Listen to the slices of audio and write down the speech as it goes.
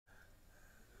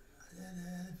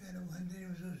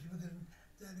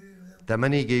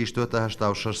تەمەنی گەیشتۆتە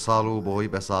 86 ساڵ و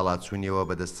بەهۆی بە ساڵات چوونیەوە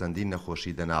بەدەستچەندین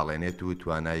نەخۆشی دەناڵێنێت و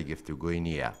توانای گفتوگۆی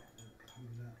نییە.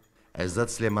 عزت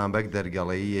سلێمانبەگ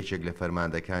دەرگەڵەیی یەکێک لە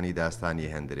فەرماندەکانی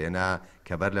داستانی هەندرێنە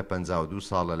کە بەر لە 52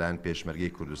 ساڵ لەلایەن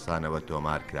پێشمەرگەی کوردستانەوە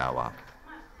تۆمار کراوە.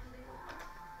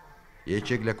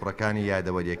 یەکێک لە کوڕەکانی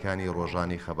یادەوەریەکانی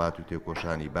ڕۆژانی خەبات و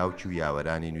تێکۆشانی باوکی و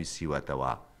یاوەرانی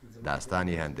نووسیوەتەوە.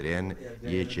 داستانی هەندرێن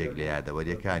یەکێک لە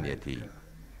یادەوەریەکانیەتی.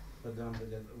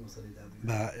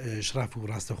 بە ئشراف و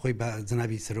ڕاستەخۆی بە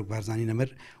جنابی سەرۆک بارزانی نەمر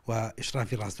و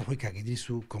ئشرافی ڕاستەخۆی کاکیدریس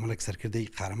و کۆمەڵێک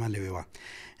سەرکردەی قارەمان لەوێوە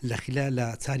لە خیلا لە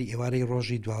چاری ئێوارەی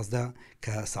ڕۆژی 12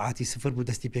 کە سەعاتی سفر بوو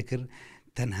دەستی پێکرد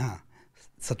تەنها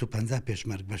 150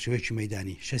 پێشمەرگ بە شێوەیەکی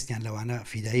مەیدانی 6یان لەوانە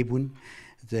فیدایی بوون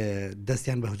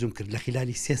دەستیان بە هجوم کرد لە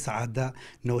خلالی 3 سەعاتدا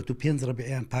 95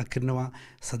 ڕەبیعیان پاکردنەوە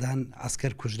سەدان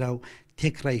عسکەر کوژرا و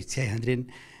تێکڕای چیای هەندرێن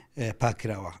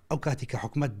پاکراوە. ئەو کاتی کە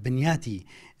حکوومەت بنیاتی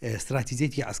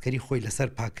استراتیزیەتی عسکەری خۆی لەسەر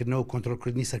پاکردنەوە و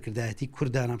کۆنتڕۆلکردنی سەرکردایەتی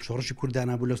کوردانە شۆڕشی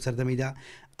کوردانە بوو لەو سەردەمەیدا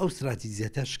ئەو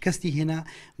استراتیزیەتە شکستی هێنا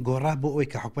گۆڕا بۆ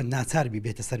ئەوەی کە حکوومەت ناچاربی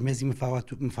بێتە سەرمێزی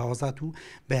مفاوەزات و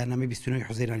بەیاننامەی 29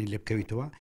 حوزەیرانی لێ بکەویتەوە.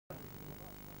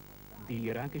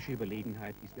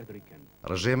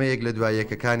 ڕژێمەیەک لە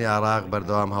دواییەکەکانی عێراق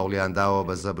بەردەوام هەوڵیانداوە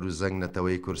بە زەبر و زەنگ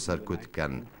نەتەوەی کورد سەرکوت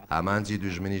بکەن. ئامانجی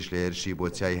دوژمنیش لە هێرشی بۆ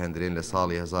چای هەندرێن لە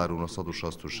ساڵی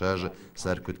 1966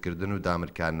 سەرکوتکردن و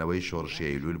دامرکاندنەوەی شۆڕشی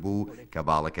ئەیلول بوو کە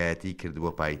باڵەکایەتی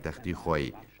کردووە پایتەختی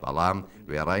خۆی. بەڵام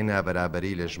وێڕای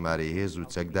نابەرابەری لە ژمارەی هێز و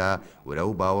چەکدا وەرە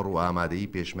و باوەڕ و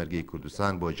ئامادەی پێشمەرگەی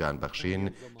کوردستان بۆ جانبەخشین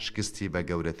شکستی بە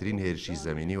گەورەترین هێرشی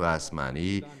زەمینی و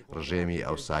ئاسمانی ڕژێمی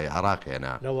ئەوسای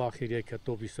عێراقێنە. لەواخیرێکە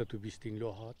تۆپی 120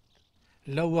 لۆ هات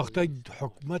لەو وەختەی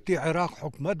حکومەتی عێراق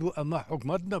حکومەت و ئەمە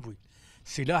حکومەت نەبووی.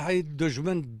 سلاحی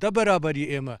دژمن دە بەرابەری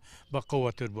ئێمە بە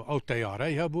قووەتر بوو. ئەو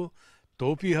تەیارەی هەبوو،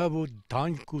 تۆپی هەبوو،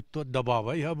 تانک و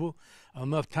دەباوەی هەبوو.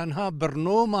 ئەمە تەنها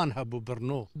بڕنۆمان هەبوو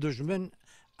بڕنۆ. دژمن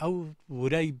ئەو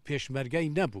ورەی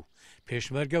پێشمەرگەی نەبوو.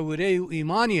 پێشمەرگە ورەی و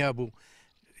ئیمانی هەبوو.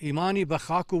 ئیمانی بە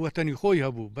خاک و وەتەنی خۆی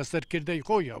هەبوو، بە سەرکردەی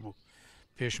خۆی هەبوو.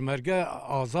 پێشمەرگە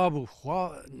ئازا بوو، خوا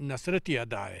نەسرەتی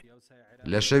ئەدایە.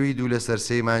 لە شەوی دوو لە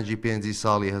سەرسەی مانگی 5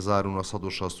 ساڵی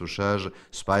 1966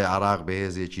 سوپای عێراق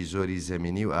بەهێزێکی زۆری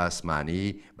زەمینی و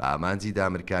ئاسمانی بە ئامانجی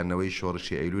دامرکاندنەوەی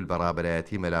شۆڕشی ئەیلول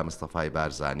بەڕابەرایەتی مەلا مستەفای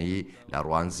بارزانی لە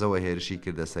ڕوانزەوە هێرشی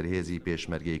کردە سەرهێزی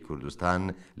پێشمەرگەی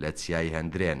کوردستان لە چیای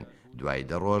هەندرێن. دوای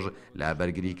 10 ڕۆژ لە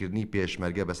بەرگریکردنی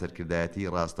پێشمەرگە بە سەرکردایەتی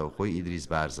ڕاستەوخۆی ئیدریس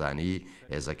بارزانی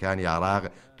هێزەکانی عێراق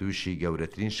تووشی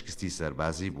گەورەترین شکستی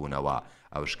سەربازی بوونەوە.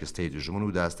 ئەو شکستەی دژمن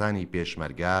و داستانی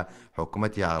پێشمەرگە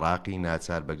حکوومەتی عێراقی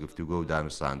ناچار بە گفتوگۆ و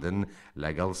دانووساندن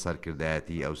لەگەڵ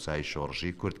سەرکردایەتی ئەوسای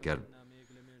شۆڕشی کورد کرد.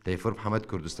 تەیفور محەممەد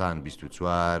کوردستان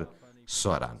 24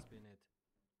 سۆران.